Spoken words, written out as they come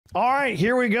All right,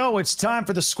 here we go. It's time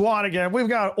for the squad again. We've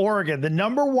got Oregon, the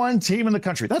number one team in the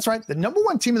country. That's right. The number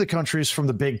one team in the country is from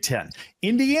the Big Ten.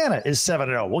 Indiana is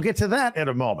 7-0. We'll get to that in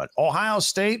a moment. Ohio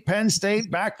State, Penn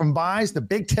State, back from byes. The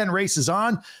Big Ten race is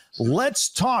on. Let's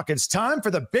talk. It's time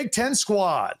for the Big Ten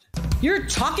squad. You're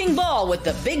talking ball with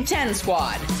the Big Ten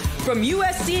squad. From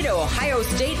USC to Ohio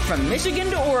State, from Michigan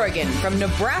to Oregon, from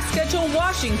Nebraska to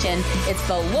Washington, it's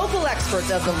the local experts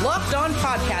of the Locked On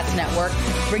Podcast Network,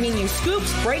 bringing you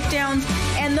scoops, breakdowns,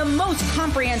 and the most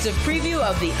comprehensive preview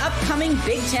of the upcoming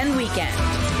Big Ten weekend.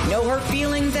 No hurt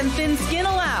feelings and thin skin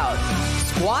allowed.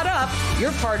 Squad up,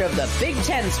 you're part of the Big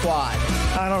Ten squad.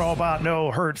 I don't know about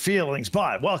no hurt feelings,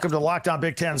 but welcome to Locked On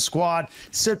Big Ten squad.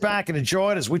 Sit back and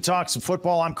enjoy it as we talk some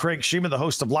football. I'm Craig Shemon, the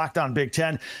host of Locked On Big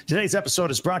Ten. Today's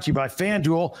episode is brought to you by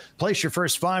FanDuel. Place your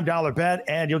first $5 bet,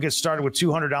 and you'll get started with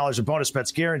 $200 of bonus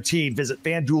bets guaranteed. Visit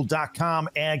FanDuel.com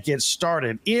and get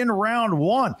started. In round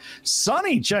one,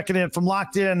 Sonny checking in from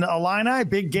Locked In Illini.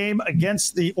 Big game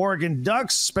against the Oregon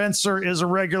Ducks. Spencer is a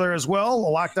regular as well.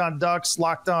 Locked On Ducks,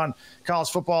 Locked On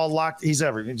College Football, Locked. He's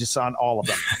everything. Just on all of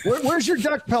them. Where's your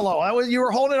duck pillow? You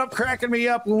were holding it up, cracking me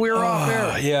up when we were off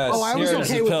there. Yes. Oh, I was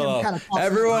okay with him kind of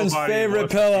everyone's favorite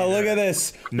pillow. Look at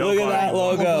this. Look at that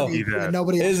logo.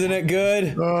 Isn't it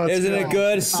good? Oh, isn't it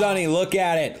good? Sonny, look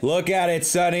at it. Look at it,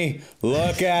 Sonny.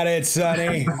 Look at it,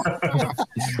 Sonny.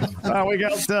 We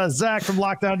got Zach from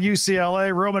Locked On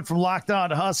UCLA, Roman from Locked On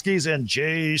Huskies, and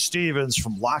Jay Stevens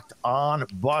from Locked On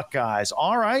Buckeyes.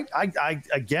 All right.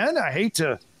 I hate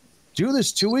to do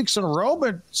this 2 weeks in a row,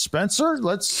 but Spencer,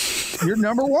 you're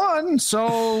number one.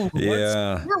 So let's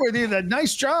start with you.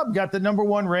 Nice job. Got the number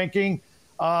one ranking.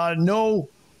 No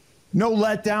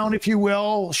letdown, if you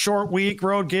will. Short week,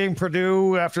 road game,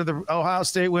 Purdue after the Ohio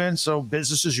State win. So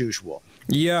business as usual.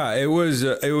 Yeah, it was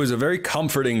a very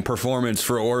comforting performance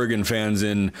for Oregon fans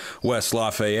in West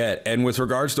Lafayette. And with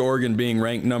regards to Oregon being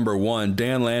ranked number one,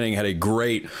 Dan Lanning had a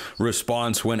great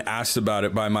response when asked about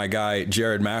it by my guy,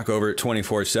 Jared Mack, over at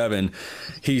 24/7.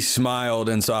 He smiled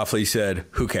and softly said,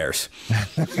 "Who cares?"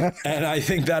 And I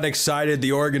think that excited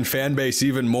the Oregon fan base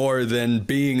even more than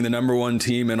being the number one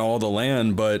team in all the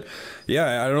land. But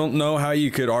yeah, I don't know how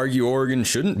you could argue Oregon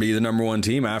shouldn't be the number one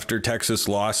team after Texas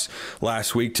lost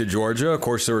last week to Georgia. Of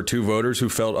course, there were two voters who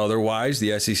felt otherwise.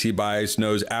 The SEC bias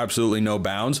knows absolutely no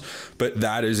bounds, but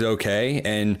that is okay.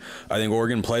 And I think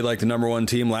Oregon played like the number one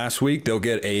team last week. They'll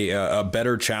get a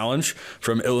better challenge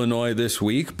from Illinois this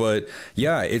week. But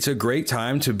yeah, it's a great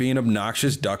time to be an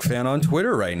obnoxious Duck fan on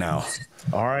Twitter right now.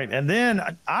 All right. And then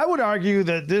I would argue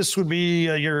that this would be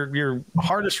your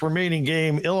hardest remaining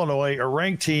game, Illinois, a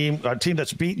ranked team, a team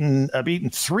that's beaten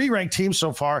three ranked teams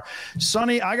so far.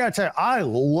 Sonny, I got to tell you, I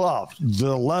loved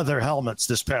the leather helmets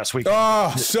this past week.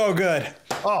 Oh, so good.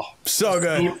 Oh, so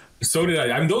good. So did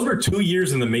I. I mean, those were 2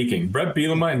 years in the making. Brett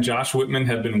Bielema and Josh Whitman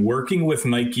have been working with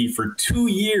Nike for 2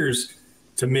 years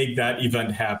to make that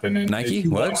event happen. And Nike? if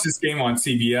you watched this game on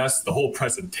CBS, the whole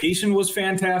presentation was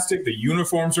fantastic. The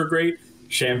uniforms were great.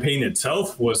 Champagne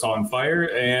itself was on fire,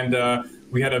 and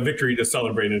we had a victory to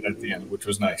celebrate it at the end, which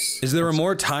was nice. Is there a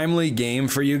more timely game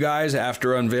for you guys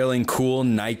after unveiling cool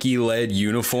Nike-led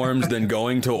uniforms than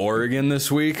going to Oregon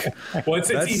this week? Well, it's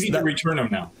easy to return them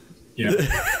now. Yeah.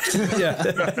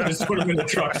 Just put them in the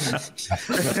truck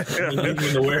and leave them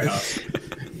in the warehouse.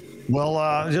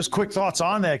 Well, just quick thoughts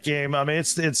on that game. I mean,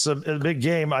 it's a big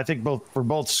game, I think, for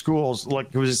both schools.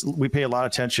 Like we pay a lot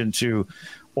of attention to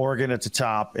Oregon at the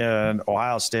top and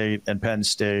Ohio State and Penn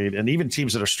State, and even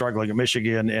teams that are struggling.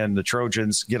 Michigan and the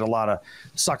Trojans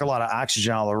suck a lot of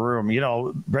oxygen out of the room. You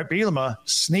know, Brett Bielema,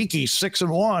 sneaky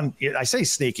 6-1. I say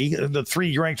sneaky. The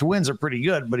 3 ranked wins are pretty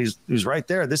good, but he's right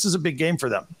there. This is a big game for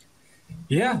them.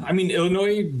 Yeah, I mean,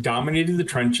 Illinois dominated the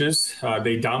trenches.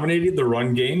 They dominated the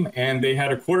run game, and they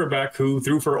had a quarterback who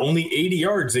threw for only 80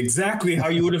 yards, exactly how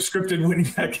you would have scripted winning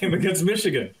that game against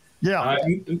Michigan. Yeah,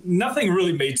 nothing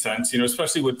really made sense,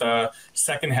 especially with the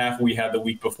second half we had the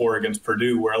week before against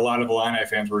Purdue, where a lot of Illini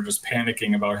fans were just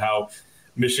panicking about how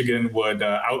Michigan would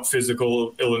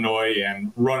out-physical Illinois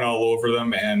and run all over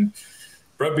them. And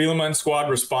Brett Bielema and squad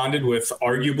responded with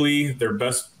arguably their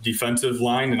best defensive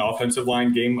line and offensive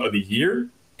line game of the year.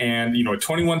 And, a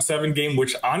 21-7 game,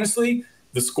 which honestly,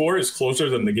 the score is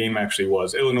closer than the game actually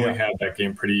was. Illinois had that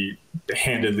game pretty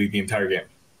handedly the entire game.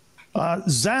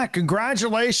 Zach,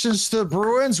 congratulations to the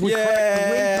Bruins. We cracked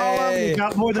the win column. We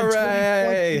got more than 20 points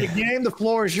in the game. The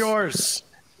floor is yours.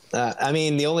 I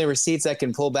mean, the only receipts I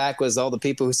can pull back was all the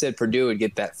people who said Purdue would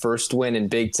get that first win in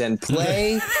Big Ten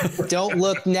play. Don't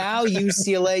look now.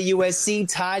 UCLA, USC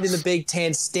tied in the Big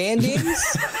Ten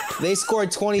standings. They scored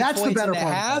 20 points and a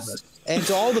half. And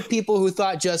to all the people who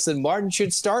thought Justin Martin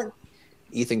should start,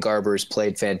 Ethan Garber's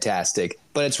played fantastic,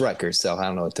 but it's Rutgers, so I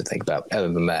don't know what to think about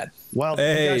other than that. Well,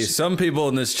 hey, some people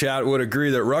in this chat would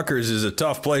agree that Rutgers is a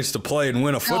tough place to play and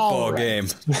win a football game.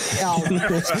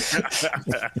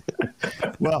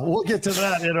 Well, we'll get to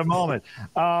that in a moment.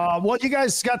 Well, you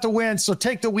guys got the win, so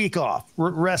take the week off.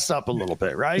 Rest up a little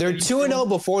bit, right? They're 2-0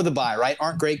 before the bye, right?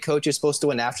 Aren't great coaches supposed to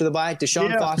win after the bye?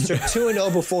 Deshaun Foster,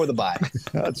 2-0 before the bye.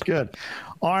 That's good.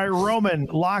 All right, Roman,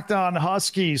 Locked On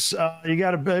Huskies. You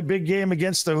got a big game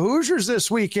against the Hoosiers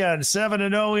this weekend,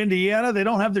 7-0 Indiana. They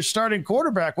don't have their starting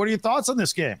quarterback. What are your thoughts on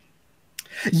this game?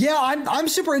 Yeah, I'm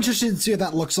super interested to see what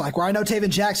that looks like. Where I know Taven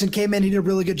Jackson came in, he did a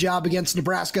really good job against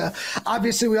Nebraska.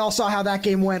 Obviously, we all saw how that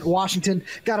game went. Washington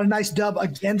got a nice dub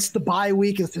against the bye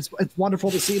week. It's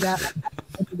wonderful to see that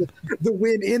the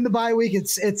win in the bye week.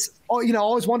 It's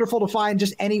always wonderful to find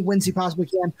just any wins he possibly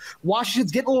can.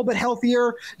 Washington's getting a little bit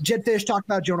healthier. Jed Fish talked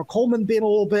about Jonah Coleman being a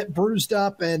little bit bruised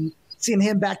up and seeing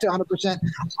him back to 100%.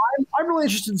 I'm really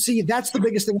interested to see. That's the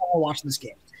biggest thing I want to watch in this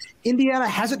game. Indiana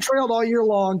hasn't trailed all year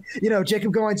long.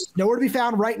 Jacob Goins nowhere to be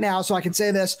found right now, so I can say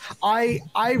this. I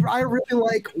really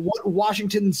like what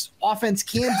Washington's offense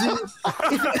can do.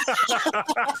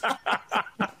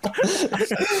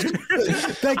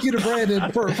 Thank you to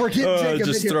Brandon for getting Jacob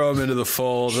just in throw here. him into the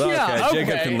fold. Yeah, okay,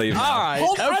 Jacob can leave now. All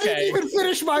right. I didn't even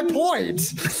finish my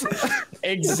point.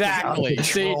 Exactly.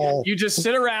 See, you just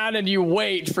sit around and you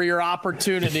wait for your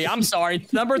opportunity. I'm sorry.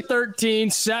 Number 13,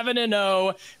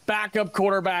 7-0, backup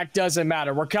quarterback, doesn't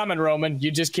matter. We're coming, Roman.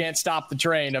 You just can't stop the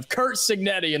train of Kurt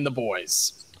Signetti and the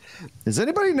boys. Has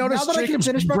anybody noticed Jacob's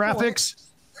graphics?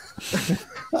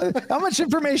 How much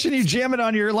information are you jamming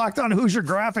on your Locked On Hoosier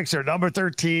graphics are? Number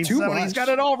 13. He's got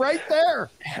it all right there.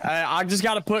 I just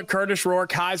got to put Curtis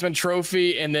Rourke, Heisman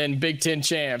Trophy, and then Big Ten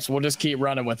champs. We'll just keep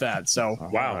running with that. So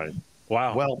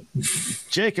Wow. Well,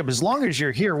 Jacob, as long as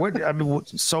you're here,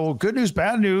 so good news,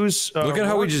 bad news. Look at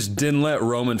how we just didn't let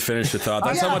Roman finish the thought.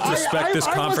 That's how much respect this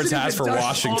conference has for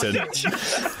Washington.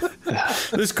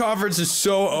 This conference is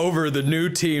so over the new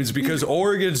teams because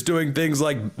Oregon's doing things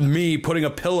like me putting a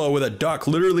pillow with a duck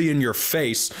literally in your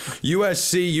face.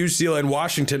 USC, UCLA, and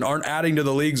Washington aren't adding to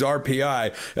the league's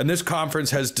RPI. And this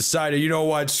conference has decided, you know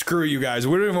what, screw you guys.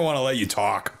 We don't even want to let you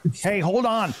talk. Hey, hold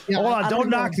on. Don't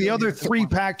knock the other three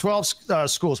Pac-12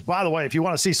 schools. By the way, if you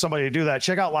want to see somebody do that,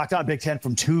 check out Locked On Big Ten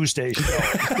from Tuesday's show.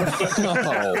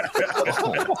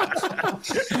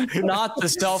 not the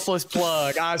selfless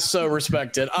plug. I so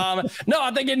respect it. No,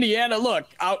 I think Indiana, look,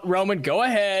 Roman, go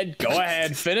ahead,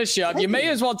 finish up. You may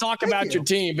as well talk about your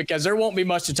team because there won't be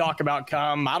much to talk about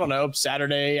come, I don't know,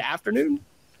 Saturday afternoon.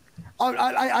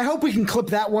 I hope we can clip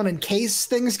that one in case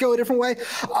things go a different way.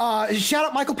 Shout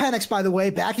out Michael Penix, by the way,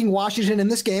 backing Washington in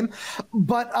this game.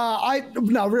 But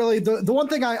really, the one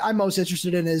thing I'm most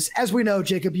interested in is, as we know,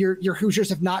 Jacob, your Hoosiers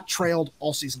have not trailed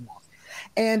all season long.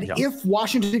 And if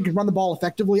Washington can run the ball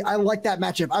effectively, I like that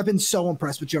matchup. I've been so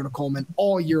impressed with Jonah Coleman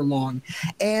all year long.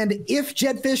 And if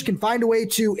Jed Fish can find a way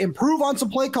to improve on some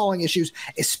play calling issues,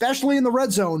 especially in the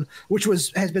red zone, which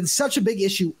has been such a big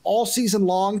issue all season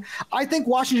long, I think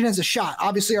Washington has a shot.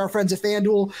 Obviously, our friends at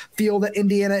FanDuel feel that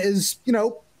Indiana is,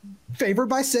 favored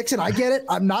by 6, and I get it.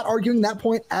 I'm not arguing that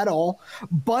point at all.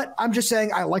 But I'm just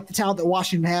saying I like the talent that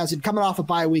Washington has, and coming off a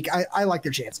bye week, I like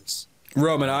their chances.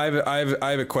 Roman, I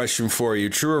have a question for you.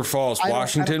 True or false?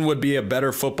 Washington would be a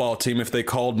better football team if they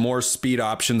called more speed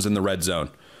options in the red zone.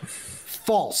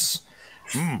 False.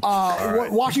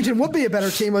 What Washington would be a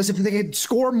better team was if they could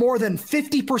score more than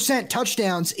 50%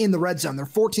 touchdowns in the red zone. They're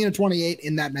 14-28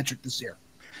 in that metric this year.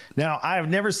 Now, I've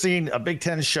never seen a Big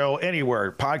Ten show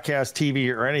anywhere, podcast,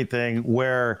 TV, or anything,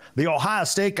 where the Ohio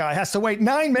State guy has to wait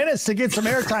 9 minutes to get some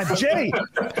airtime. Jay,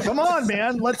 come on,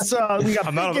 man. Let's. I'm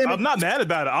not mad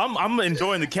about it. I'm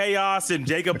enjoying the chaos and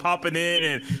Jacob popping in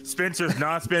and Spencer's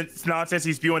nonsense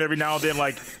he's spewing every now and then.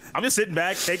 Like, I'm just sitting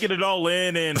back, taking it all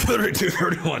in. And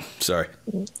 32-31. Sorry.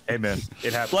 Hey, man,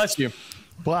 it happens. Bless you.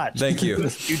 But thank you.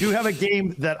 You do have a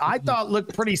game that I thought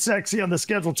looked pretty sexy on the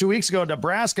schedule 2 weeks ago,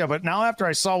 Nebraska. But now after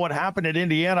I saw what happened at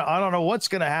Indiana, I don't know what's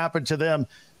going to happen to them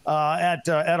at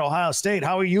Ohio State.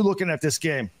 How are you looking at this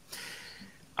game?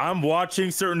 I'm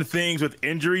watching certain things with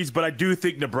injuries, but I do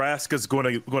think Nebraska's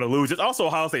going to lose. It's also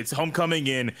Ohio State's homecoming,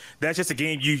 and that's just a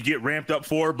game you get ramped up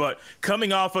for. But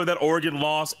coming off of that Oregon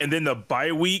loss and then the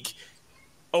bye week,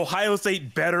 Ohio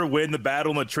State better win the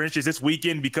battle in the trenches this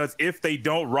weekend, because if they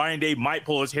don't, Ryan Day might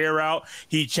pull his hair out.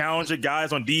 He challenged the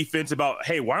guys on defense about,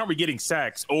 hey, why aren't we getting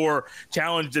sacks? Or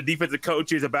challenged the defensive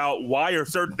coaches about why are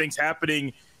certain things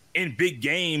happening in big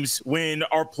games when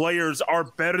our players are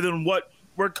better than what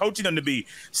we're coaching them to be.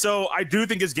 So I do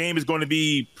think this game is going to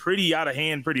be pretty out of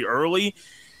hand pretty early.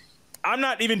 I'm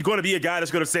not even going to be a guy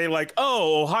that's going to say like,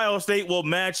 oh, Ohio State will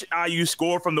match IU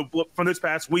score from this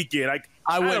past weekend.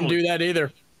 I wouldn't do that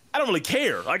either. I don't really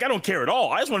care. I don't care at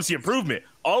all. I just want to see improvement.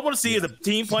 All I want to see is a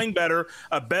team playing better,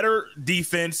 a better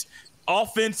defense,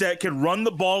 offense that can run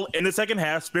the ball in the second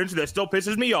half. Spencer, that still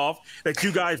pisses me off that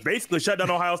you guys basically shut down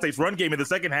Ohio State's run game in the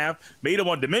second half, made them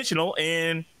one-dimensional,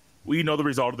 and we know the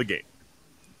result of the game.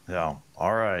 Yeah.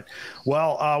 All right.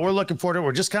 Well, we're looking forward to it.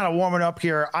 We're just kind of warming up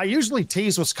here. I usually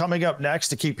tease what's coming up next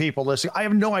to keep people listening. I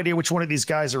have no idea which one of these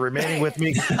guys are remaining with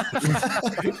me.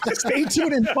 Stay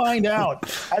tuned and find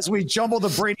out as we jumble the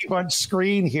Brady Bunch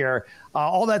screen here.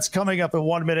 All that's coming up in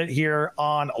 1 minute here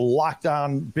on Locked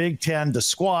On Big Ten. The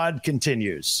squad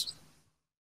continues.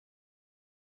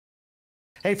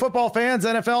 Hey, football fans,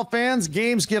 NFL fans,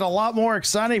 games get a lot more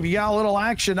exciting. If you got a little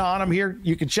action on them here,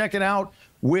 you can check it out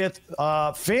with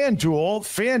FanDuel.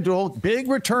 FanDuel, big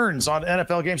returns on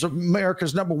NFL games,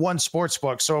 America's #1 sports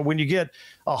book. So when you get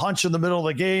a hunch in the middle of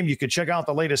the game, you can check out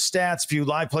the latest stats, view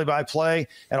live play-by-play,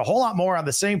 and a whole lot more on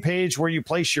the same page where you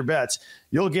place your bets.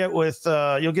 You'll get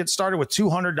started with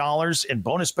 $200 in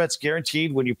bonus bets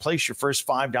guaranteed when you place your first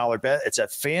 $5 bet. It's at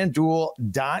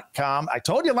FanDuel.com. I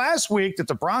told you last week that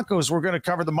the Broncos were going to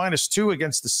cover the -2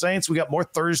 against the Saints. We got more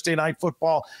Thursday night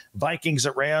football. Vikings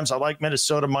at Rams. I like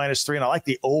Minnesota -3, and I like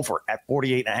the over at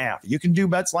 48.5. You can do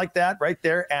bets like that right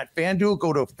there at FanDuel.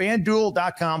 Go to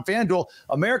FanDuel.com. FanDuel,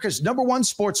 America's #1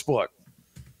 sports book.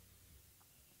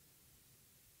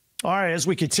 All right, as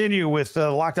we continue with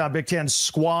Locked On Big Ten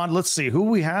squad, let's see who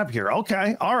we have here.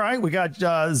 Okay, all right, we got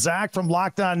Zach from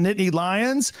Locked On Nittany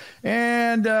Lions,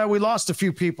 and we lost a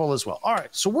few people as well. All right,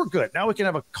 so we're good. Now we can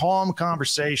have a calm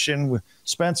conversation.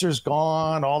 Spencer's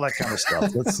gone, all that kind of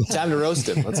stuff. Time to roast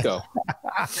him. Let's go.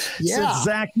 Yeah. Since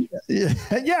Zach,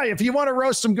 yeah, if you want to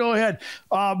roast him, go ahead.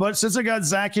 But since I got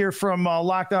Zach here from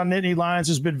Locked On Nittany Lions,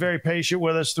 who's been very patient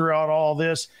with us throughout all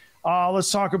this,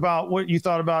 let's talk about what you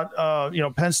thought about,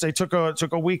 Penn State took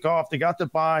a week off. They got to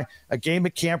bye, a game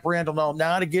at Camp Randall.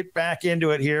 Now to get back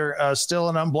into it here, still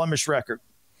an unblemished record.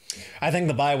 I think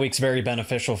the bye week's very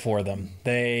beneficial for them.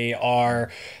 They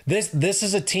are this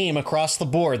is a team across the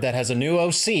board that has a new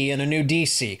OC and a new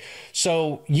DC.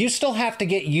 So you still have to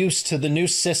get used to the new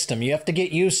system. You have to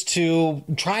get used to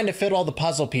trying to fit all the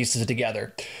puzzle pieces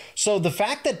together. So the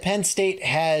fact that Penn State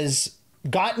has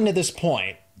gotten to this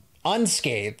point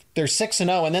unscathed, they're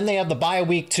 6-0, and then they have the bye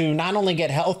week to not only get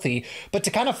healthy, but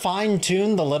to kind of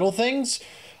fine-tune the little things.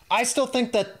 I still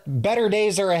think that better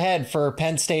days are ahead for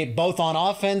Penn State, both on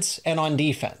offense and on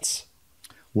defense.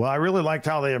 Well, I really liked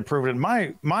how they improved it.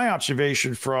 My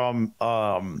observation from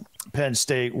Penn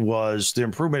State was the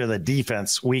improvement in the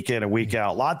defense week in and week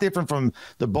out. A lot different from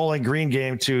the Bowling Green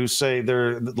game to, say,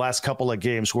 their last couple of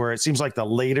games, where it seems like the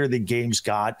later the games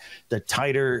got, the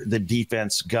tighter the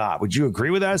defense got. Would you agree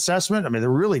with that assessment? I mean, they're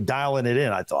really dialing it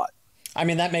in, I thought. I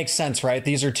mean, that makes sense, right?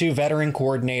 These are two veteran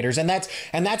coordinators, and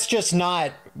that's just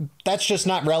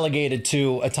not relegated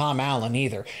to a Tom Allen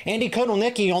either. Andy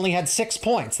Kotelnicki only had 6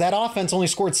 points. That offense only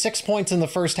scored 6 points in the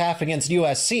first half against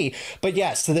USC. But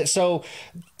yes, so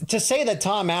to say that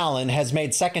Tom Allen has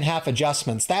made second half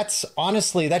adjustments, that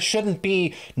shouldn't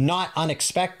be not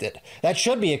unexpected. That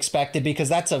should be expected because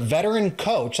that's a veteran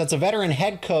coach. That's a veteran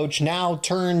head coach now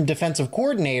turned defensive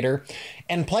coordinator,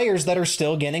 and players that are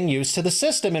still getting used to the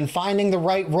system and finding the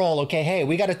right role. Okay, hey,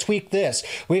 we got to tweak this.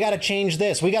 We got to change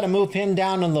this. We got to move him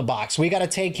down in the box. We got to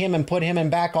take him and put him in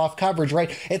back off coverage,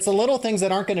 right? It's the little things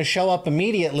that aren't going to show up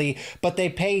immediately, but they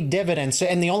pay dividends.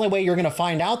 And the only way you're going to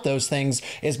find out those things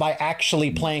is by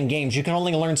actually playing games. You can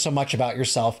only learn so much about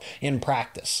yourself in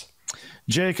practice.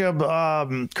 Jacob,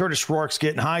 Curtis Rourke's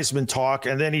getting Heisman talk,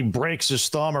 and then he breaks his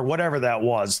thumb or whatever that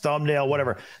was, thumbnail,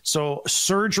 whatever. So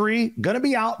surgery, going to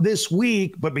be out this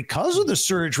week, but because of the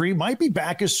surgery, might be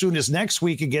back as soon as next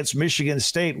week against Michigan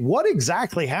State. What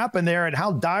exactly happened there, and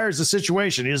how dire is the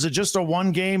situation? Is it just a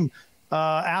one-game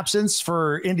absence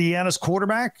for Indiana's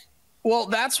quarterback? Well,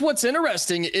 that's what's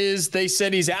interesting is they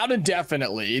said he's out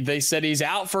indefinitely. They said he's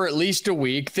out for at least a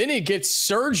week. Then he gets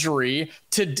surgery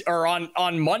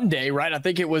on Monday, right? I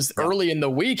think it was early in the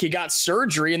week. He got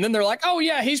surgery, and then they're like, oh,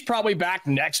 yeah, he's probably back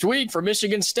next week for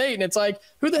Michigan State. And it's like,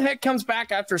 who the heck comes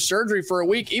back after surgery for a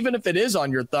week, even if it is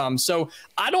on your thumb? So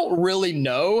I don't really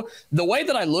know. The way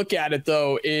that I look at it,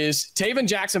 though, is Taven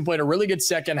Jackson played a really good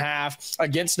second half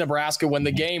against Nebraska when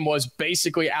the game was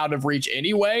basically out of reach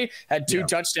anyway, had two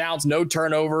touchdowns, no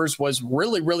turnovers, was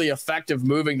really, really effective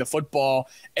moving the football.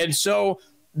 And so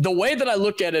the way that I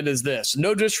look at it is this: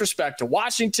 no disrespect to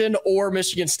Washington or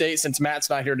Michigan State, since Matt's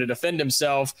not here to defend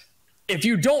himself. if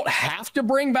you don't have to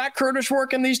bring back Curtis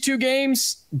Rourke in these 2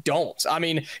 games, don't. I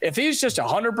mean, if he's just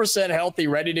 100% healthy,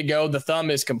 ready to go, the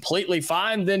thumb is completely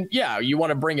fine, then yeah, you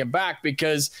want to bring him back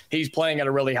because he's playing at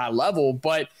a really high level.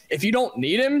 But if you don't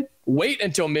need him, wait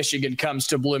until Michigan comes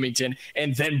to Bloomington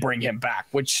and then bring him back,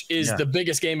 which is the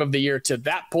biggest game of the year to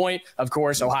that point. Of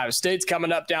course, Ohio State's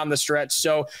coming up down the stretch.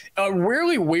 So a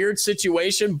really weird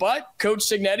situation, but Coach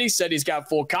Cignetti said he's got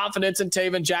full confidence in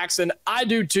Taven Jackson. I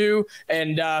do too.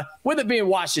 And with it being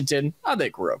Washington, I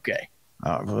think we're okay.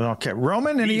 Okay.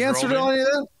 Roman, any answer to all of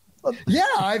that? Yeah,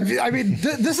 I mean,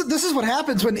 this is what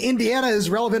happens when Indiana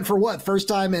is relevant for what, first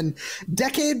time in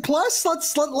decade plus.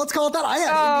 Let's call it that. I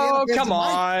have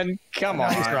Indiana. Come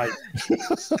on. He's right.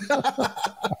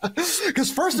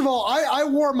 Because first of all, I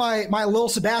wore my Lil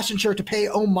Sebastian shirt to pay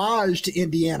homage to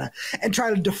Indiana and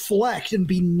try to deflect and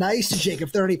be nice to Jake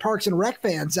if there are any Parks and Rec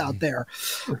fans out there,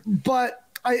 but.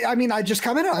 I mean, I just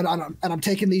come in and I'm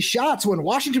taking these shots when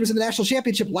Washington was in the national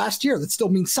championship last year. That still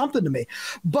means something to me.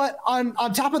 But on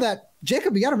top of that,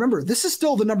 Jacob, you got to remember, this is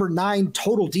still the number 9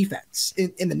 total defense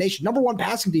in the nation, number 1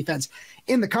 passing defense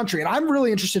in the country. And I'm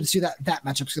really interested to see that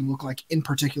matchup's going to look like in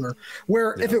particular,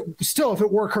 where if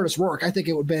it were Curtis Rourke, I think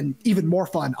it would have been even more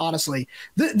fun, honestly.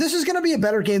 This is going to be a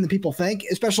better game than people think,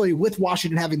 especially with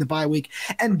Washington having the bye week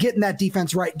and getting that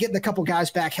defense right, getting a couple guys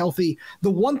back healthy.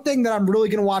 The one thing that I'm really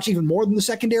going to watch even more than the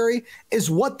secondary is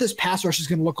what this pass rush is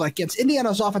going to look like against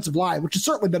Indiana's offensive line, which has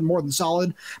certainly been more than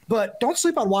solid, but don't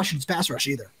sleep on Washington's pass rush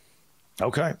either.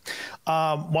 Okay.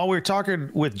 While we were talking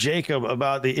with Jacob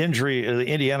about the injury of the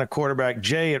Indiana quarterback,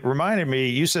 Jay, it reminded me,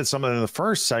 you said something in the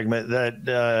first segment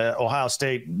that Ohio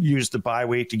State used the bye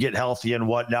week to get healthy and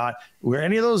whatnot. Were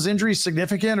any of those injuries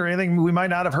significant or anything we might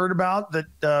not have heard about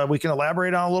that we can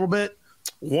elaborate on a little bit?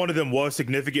 One of them was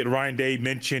significant. Ryan Day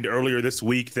mentioned earlier this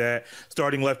week that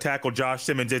starting left tackle Josh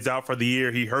Simmons is out for the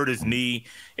year. He hurt his knee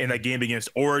in that game against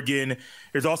Oregon.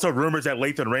 There's also rumors that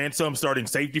Lathan Ransom, starting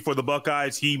safety for the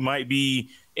Buckeyes, he might be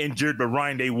injured, but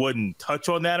Ryan Day wouldn't touch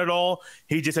on that at all.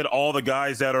 He just had all the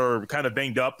guys that are kind of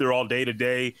banged up. They're all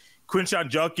day-to-day. Quinshon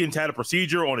Judkins had a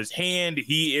procedure on his hand.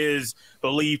 He is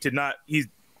believed to not –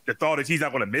 the thought is he's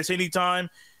not going to miss any time.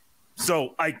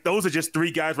 So, those are just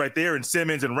 3 guys right there, and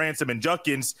Simmons and Ransom and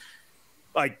Judkins.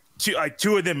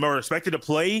 Two of them are expected to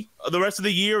play the rest of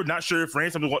the year. Not sure if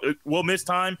Ransom will miss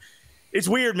time. It's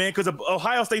weird, man, because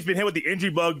Ohio State's been hit with the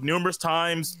injury bug numerous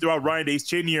times throughout Ryan Day's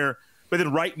tenure. But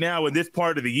then right now in this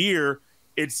part of the year,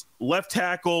 it's left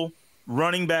tackle,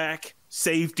 running back,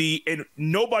 safety, and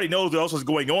nobody knows what else is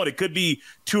going on. It could be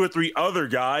 2 or 3 other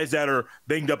guys that are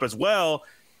banged up as well.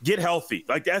 Get healthy.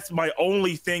 That's my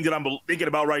only thing that I'm thinking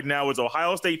about right now is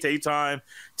Ohio State take time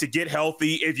to get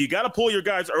healthy. If you got to pull your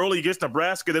guys early against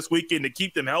Nebraska this weekend to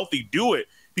keep them healthy, do it.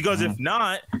 Because if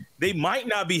not, they might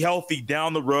not be healthy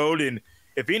down the road. And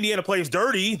if Indiana plays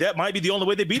dirty, that might be the only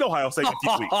way they beat Ohio State in a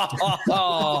few weeks.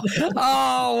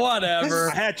 Whatever.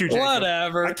 I had to, Jacob.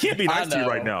 Whatever. I can't be nice to you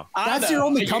right now. That's your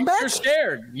only comeback? You're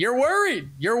scared. You're worried.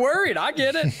 I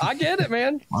get it,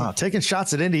 man. Wow, taking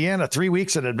shots at Indiana 3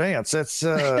 weeks in advance. That's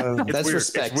that's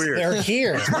respect. It's weird. They're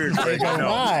here. It's weird. They've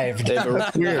arrived. They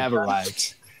have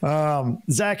arrived.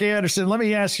 Zach Anderson, let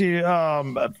me ask you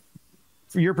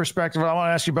from your perspective. I want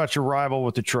to ask you about your rival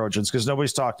with the Trojans because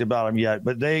nobody's talked about them yet.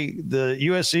 But the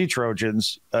USC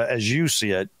Trojans, as you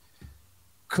see it,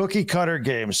 cookie cutter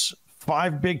games,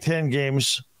 5 Big Ten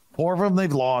games, 4 of them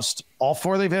they've lost, all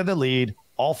 4 they've had the lead,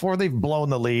 all 4 they've blown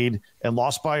the lead and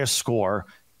lost by a score.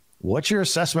 What's your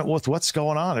assessment with what's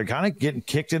going on? They're kind of getting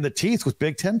kicked in the teeth with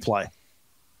Big Ten play.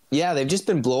 Yeah, they've just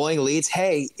been blowing leads.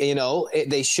 Hey,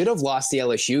 they should have lost the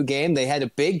LSU game. They had a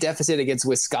big deficit against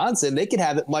Wisconsin. They could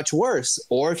have it much worse.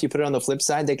 Or if you put it on the flip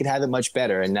side, they could have it much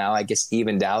better. And now I guess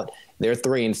evened out. They're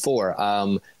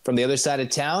 3-4. From the other side of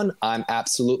town, I'm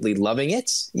absolutely loving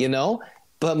it,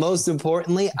 But most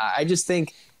importantly, I just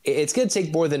think it's going to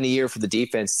take more than a year for the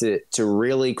defense to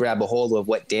really grab a hold of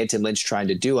what Danton Lynch trying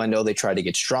to do. I know they try to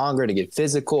get stronger, to get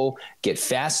physical, get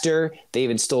faster. They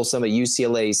even stole some of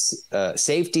UCLA's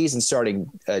safeties and starting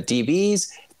DBs.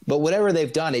 But whatever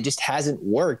they've done, it just hasn't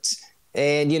worked.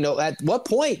 And, at what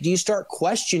point do you start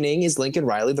questioning, is Lincoln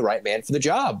Riley the right man for the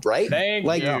job, right? Thank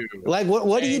you.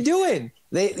 What are you doing?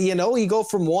 You go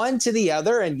from one to the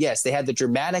other. And, yes, they had the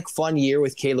dramatic fun year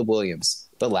with Caleb Williams.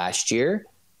 But last year,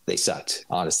 they sucked,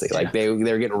 honestly.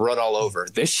 They're getting run all over.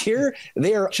 This year,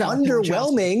 they are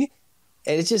underwhelming.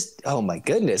 And it's just, oh, my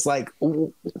goodness.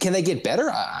 Can they get better?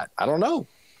 I don't know.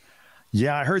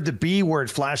 Yeah, I heard the B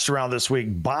word flashed around this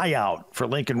week, buyout for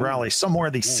Lincoln Riley, somewhere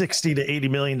in the $60 to $80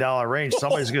 million range.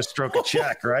 Somebody's going to stroke a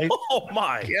check, right? Oh,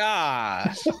 my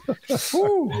gosh.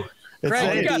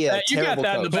 Craig, you got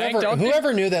that in the bank, don't you?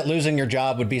 Whoever knew that losing your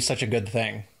job would be such a good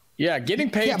thing. Yeah, getting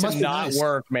paid to not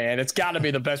work, man. It's got to be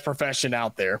the best profession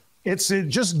out there. It's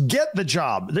just get the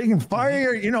job. They can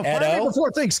fire you, fire me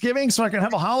before Thanksgiving so I can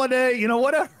have a holiday,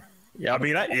 whatever. Yeah, I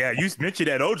mean, you mentioned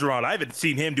Ed Ogeron. I haven't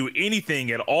seen him do anything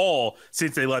at all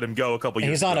since they let him go a couple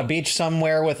years ago. He's on a beach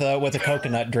somewhere with a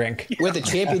coconut drink. With a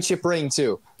championship ring,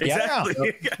 too.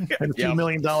 Exactly. And a few $1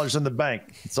 million in the bank.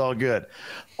 It's all good.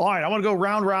 All right, I want to go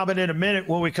round robin in a minute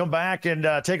when we come back and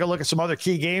take a look at some other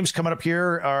key games coming up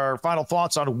here. Our final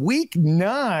thoughts on Week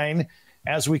 9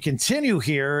 as we continue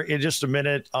here in just a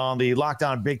minute on the Locked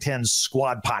On Big Ten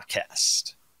Squad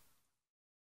podcast.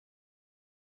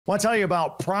 I want to tell you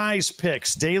about Prize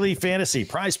Picks Daily Fantasy.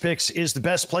 Prize Picks is the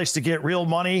best place to get real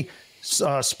money,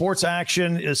 sports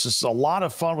action. This is a lot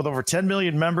of fun with over 10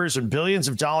 million members and billions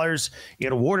of dollars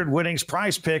in awarded winnings.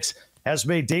 Prize Picks has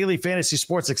made daily fantasy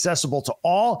sports accessible to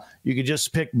all. You can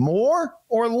just pick more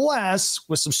or less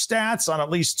with some stats on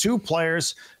at least 2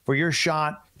 players for your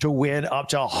shot to win up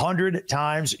to 100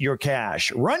 times your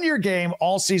cash. Run your game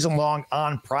all season long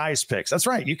on Prize Picks. That's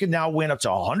right. You can now win up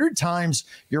to 100 times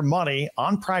your money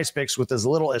on Prize Picks with as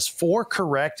little as 4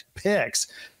 correct picks.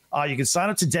 You can sign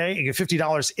up today and get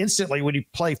 $50 instantly when you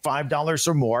play $5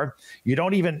 or more. You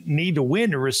don't even need to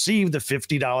win to receive the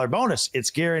 $50 bonus. It's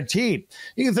guaranteed.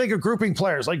 You can think of grouping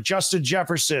players like Justin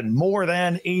Jefferson, more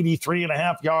than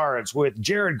 83.5 yards, with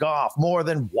Jared Goff, more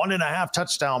than 1.5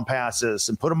 touchdown passes,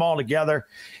 and put them all together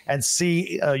and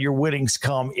see your winnings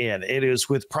come in. It is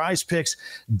with Prize Picks.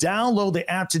 Download the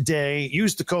app today.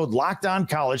 Use the code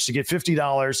LOCKEDONCollege to get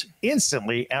 $50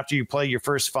 instantly after you play your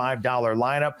first $5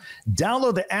 lineup.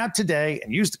 Download the app today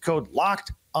and use the code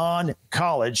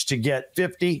LOCKEDONCollege to get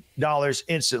 $50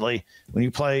 instantly when you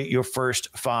play your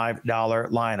first $5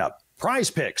 lineup.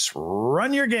 Prize Picks,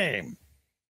 run your game.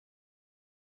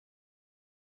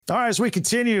 All right, as we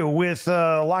continue with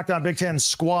Locked On Big Ten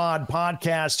Squad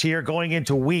podcast here, going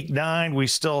into Week 9, we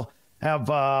still have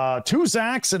 2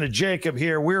 Zachs and a Jacob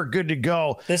here. We're good to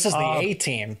go. This is the A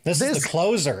team. This is the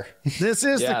closer. This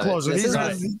is the closer.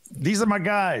 These are my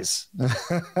guys. 2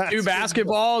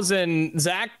 basketballs and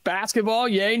Zach basketball.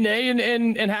 Yay, nay,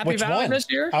 and Happy Valley this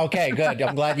year. Okay, good.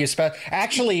 I'm glad you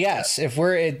actually, yes. If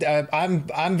we're,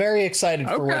 I'm very excited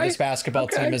for where this basketball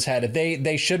team is headed.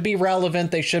 They should be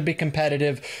relevant. They should be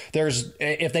competitive.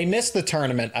 If they miss the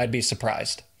tournament, I'd be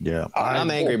surprised. Yeah,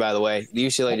 I'm angry, by the way.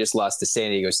 UCLA just lost to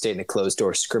San Diego State in a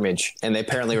closed-door scrimmage, and they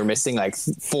apparently were missing like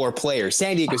 4 players.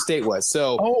 San Diego State was.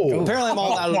 So apparently I'm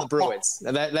all out on the Bruins.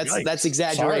 That's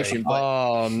exaggeration.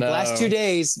 But the last 2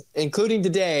 days, including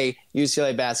today,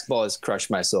 UCLA basketball has crushed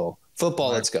my soul.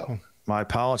 Football, let's go. My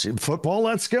apology. Football,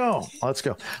 let's go. Let's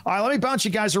go. All right, let me bounce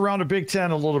you guys around the Big Ten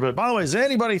a little bit. By the way, does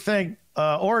anybody think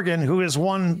Oregon, who has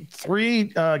won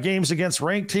 3 games against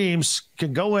ranked teams,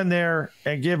 can go in there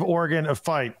and give Oregon a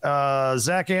fight?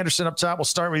 Zach Anderson up top. We'll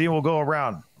start with you. We'll go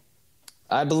around.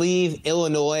 I believe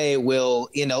Illinois will,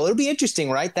 it'll be interesting,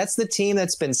 right? That's the team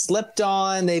that's been slept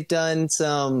on. They've done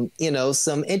some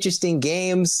interesting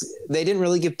games. They didn't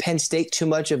really give Penn State too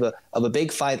much of a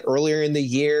big fight earlier in the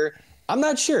year. I'm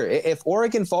not sure if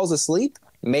Oregon falls asleep,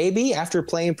 maybe after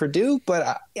playing Purdue,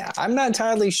 but I'm not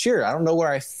entirely sure. I don't know where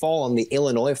I fall on the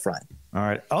Illinois front. All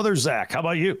right. Other Zach, how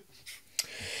about you?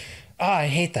 I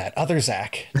hate that. Other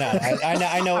Zach. No,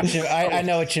 I know what you I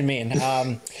know what you mean.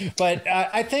 But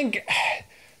I think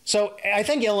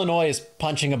Illinois is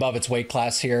punching above its weight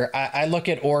class here. I look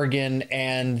at Oregon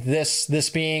and this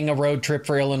being a road trip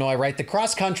for Illinois, right? The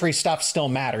cross country stuff still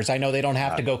matters. I know they don't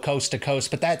have to go coast to coast,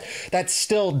 but that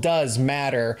still does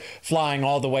matter, flying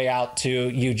all the way out to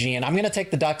Eugene. I'm going to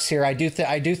take the Ducks here. I do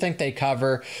think they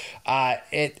cover.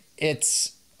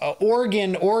 It's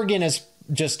Oregon. Oregon is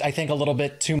just, I think, a little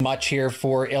bit too much here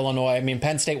for Illinois. I mean,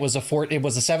 Penn State was a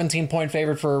 17-point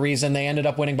favorite for a reason. They ended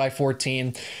up winning by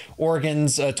 14.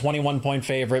 Oregon's a 21-point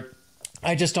favorite.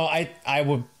 I just don't.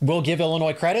 I will give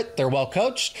Illinois credit. They're well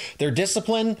coached. They're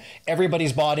disciplined.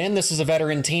 Everybody's bought in. This is a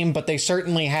veteran team, but they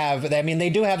certainly have. I mean, they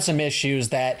do have some issues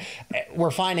that we're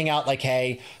finding out. Like,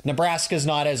 hey, Nebraska's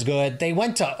not as good. They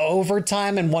went to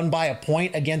overtime and won by a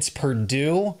point against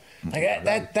Purdue.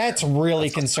 Like, that's really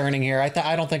concerning here.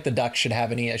 I don't think the Ducks should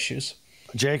have any issues.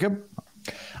 Jacob?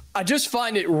 I just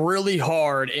find it really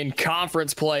hard in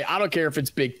conference play. I don't care if it's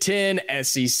Big 10,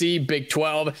 SEC, Big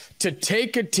 12, to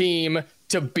take a team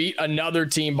to beat another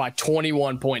team by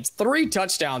 21 points. 3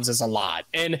 touchdowns is a lot.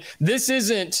 And this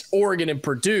isn't Oregon and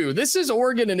Purdue. This is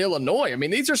Oregon and Illinois. I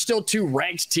mean, these are still 2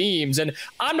 ranked teams. And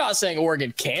I'm not saying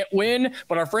Oregon can't win,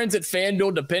 but our friends at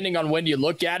FanDuel, depending on when you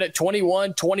look at it,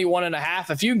 21, 21.5.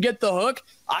 If you can get the hook,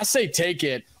 I say take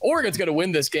it. Oregon's going to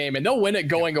win this game, and they'll win it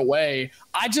going away.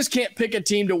 I just can't pick a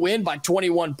team to win by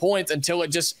 21 points until it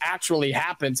just actually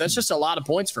happens. That's just a lot of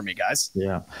points for me, guys.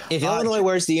 Yeah. If Illinois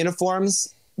wears the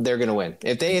uniforms, they're going to win.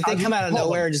 If they come out of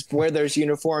nowhere and just wear those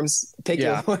uniforms, pick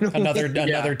another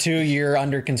 2-year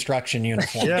under construction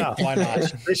uniform. Yeah, why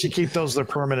not? They should keep those their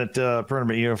permanent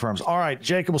uniforms. All right,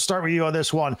 Jacob, we'll start with you on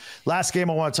this one. Last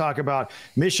game I want to talk about: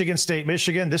 Michigan State,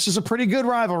 Michigan. This is a pretty good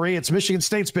rivalry. It's Michigan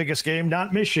State's biggest game,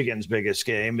 not Michigan's biggest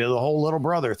game. The whole little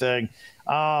brother thing.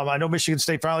 I know Michigan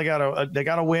State finally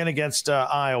got a win against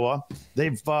Iowa.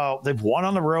 They've won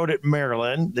on the road at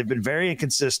Maryland. They've been very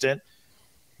inconsistent.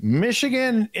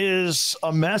 Michigan is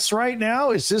a mess right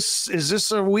now. Is this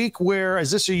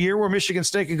a year where Michigan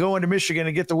State can go into Michigan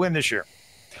and get the win this year?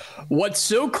 What's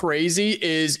so crazy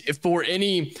is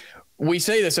we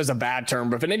say this as a bad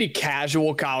term, but for any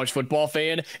casual college football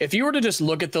fan, if you were to just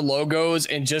look at the logos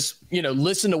and just,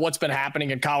 listen to what's been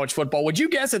happening in college football, would you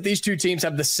guess that these 2 teams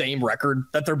have the same record,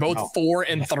 that they're both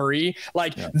 4-3?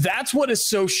 That's what is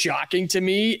so shocking to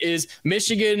me is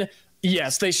Michigan.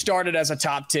 Yes, they started as a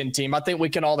top 10 team. I think we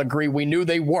can all agree we knew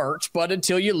they weren't, but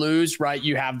until you lose, right,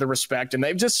 you have the respect. And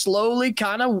they've just slowly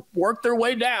kind of worked their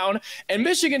way down, and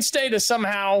Michigan State has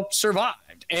somehow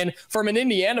survived. And from an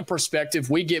Indiana perspective,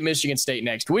 we get Michigan State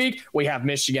next week. We have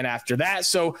Michigan after that.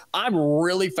 So I'm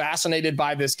really fascinated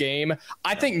by this game.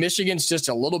 I think Michigan's just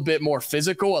a little bit more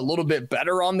physical, a little bit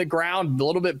better on the ground, a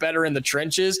little bit better in the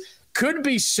trenches. Could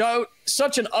be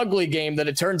such an ugly game that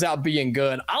it turns out being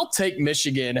good. I'll take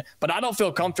Michigan, but I don't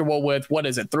feel comfortable with,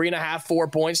 3.5, 4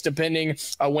 points, depending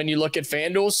when you look at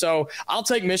FanDuel. So I'll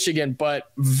take Michigan,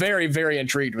 but very, very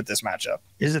intrigued with this matchup.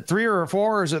 Is it 3 or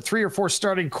 4, or is it 3 or 4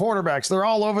 starting quarterbacks? They're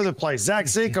all over the place. Zach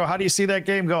Zico, how do you see that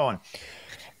game going?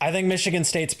 I think Michigan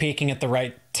State's peaking at the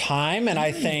right time, and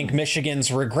I think Michigan's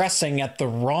regressing at the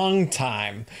wrong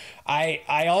time.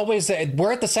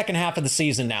 We're at the second half of the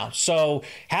season now. So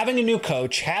having a new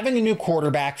coach, having a new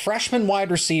quarterback, freshman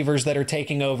wide receivers that are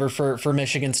taking over for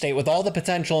Michigan State with all the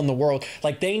potential in the world,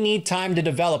 they need time to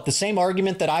develop. The same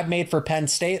argument that I've made for Penn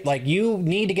State, you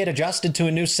need to get adjusted to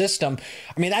a new system.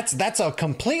 I mean, that's a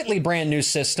completely brand new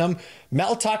system.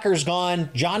 Mel Tucker's gone.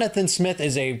 Jonathan Smith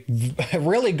is a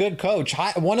really good coach.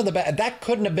 One of the best. That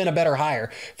couldn't have been a better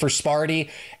hire for Sparty.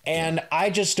 And I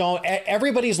just don't.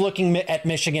 Everybody's looking at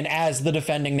Michigan as the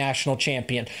defending national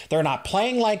champion. They're not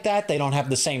playing like that. They don't have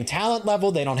the same talent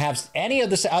level. They don't have any of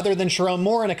this other than Sharon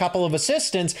Moore and a couple of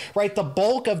assistants. Right, the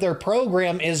bulk of their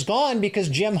program is gone because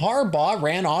Jim Harbaugh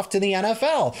ran off to the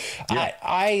NFL. Yeah.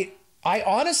 I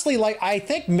honestly I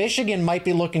think Michigan might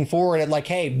be looking forward at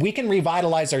hey, we can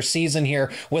revitalize our season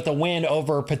here with a win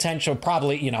over potential,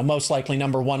 probably, most likely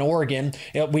number 1 Oregon.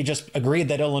 We just agreed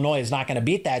that Illinois is not going to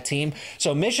beat that team.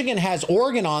 So Michigan has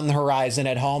Oregon on the horizon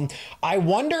at home. I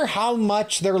wonder how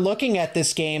much they're looking at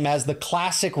this game as the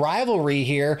classic rivalry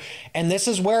here. And this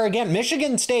is where, again,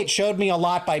 Michigan State showed me a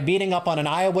lot by beating up on an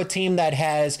Iowa team that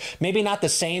has maybe not the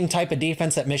same type of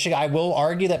defense that Michigan. I will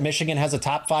argue that Michigan has a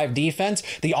top 5 defense.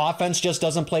 The offense just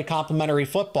doesn't play complementary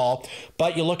football.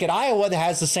 But you look at Iowa that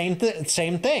has the same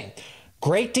thing.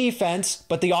 Great defense,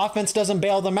 but the offense doesn't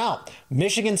bail them out.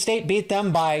 Michigan State beat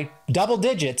them by double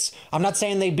digits. I'm not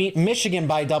saying they beat Michigan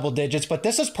by double digits, but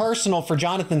this is personal for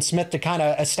Jonathan Smith to kind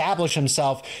of establish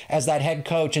himself as that head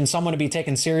coach and someone to be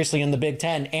taken seriously in the Big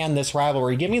Ten and this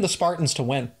rivalry. Give me the Spartans to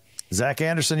win. Zach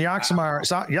Anderson,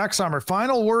 Yaxheimer,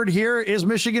 final word here. Is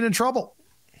Michigan in trouble?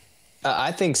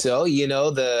 I think so.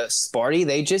 The Sparty,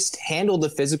 they just handled the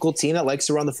physical team that likes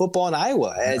to run the football in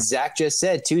Iowa. As Zach just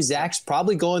said, 2 Zachs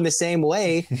probably going the same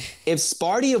way. If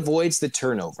Sparty avoids the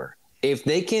turnover,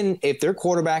 if their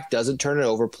quarterback doesn't turn it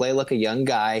over, play like a young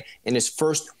guy in his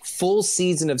first full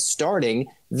season of starting,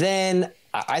 then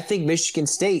I think Michigan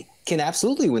State can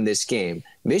absolutely win this game.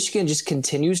 Michigan just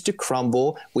continues to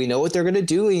crumble. We know what they're going to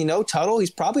do. Tuttle,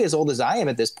 he's probably as old as I am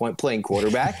at this point playing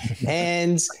quarterback.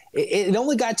 And it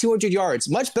only got 200 yards,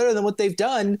 much better than what they've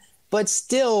done. But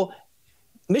still,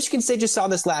 Michigan State just saw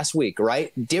this last week,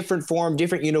 right? Different form,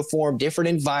 different uniform, different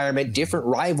environment, different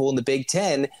rival in the Big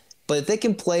Ten. But if they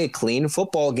can play a clean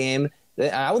football game,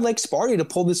 I would like Sparty to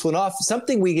pull this one off,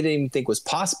 something we didn't even think was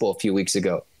possible a few weeks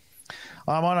ago.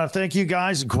 I want to thank you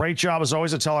guys. Great job, as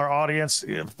always, to tell our audience.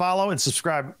 Follow and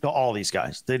subscribe to all these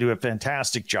guys. They do a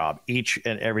fantastic job each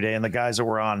and every day, and the guys that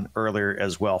were on earlier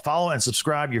as well. Follow and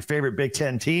subscribe your favorite Big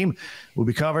Ten team. We'll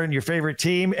be covering your favorite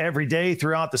team every day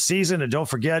throughout the season. And don't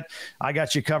forget, I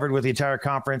got you covered with the entire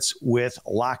conference with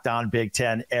Locked On Big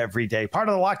Ten every day. Part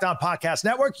of the Locked On Podcast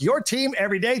Network, your team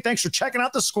every day. Thanks for checking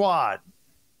out the squad.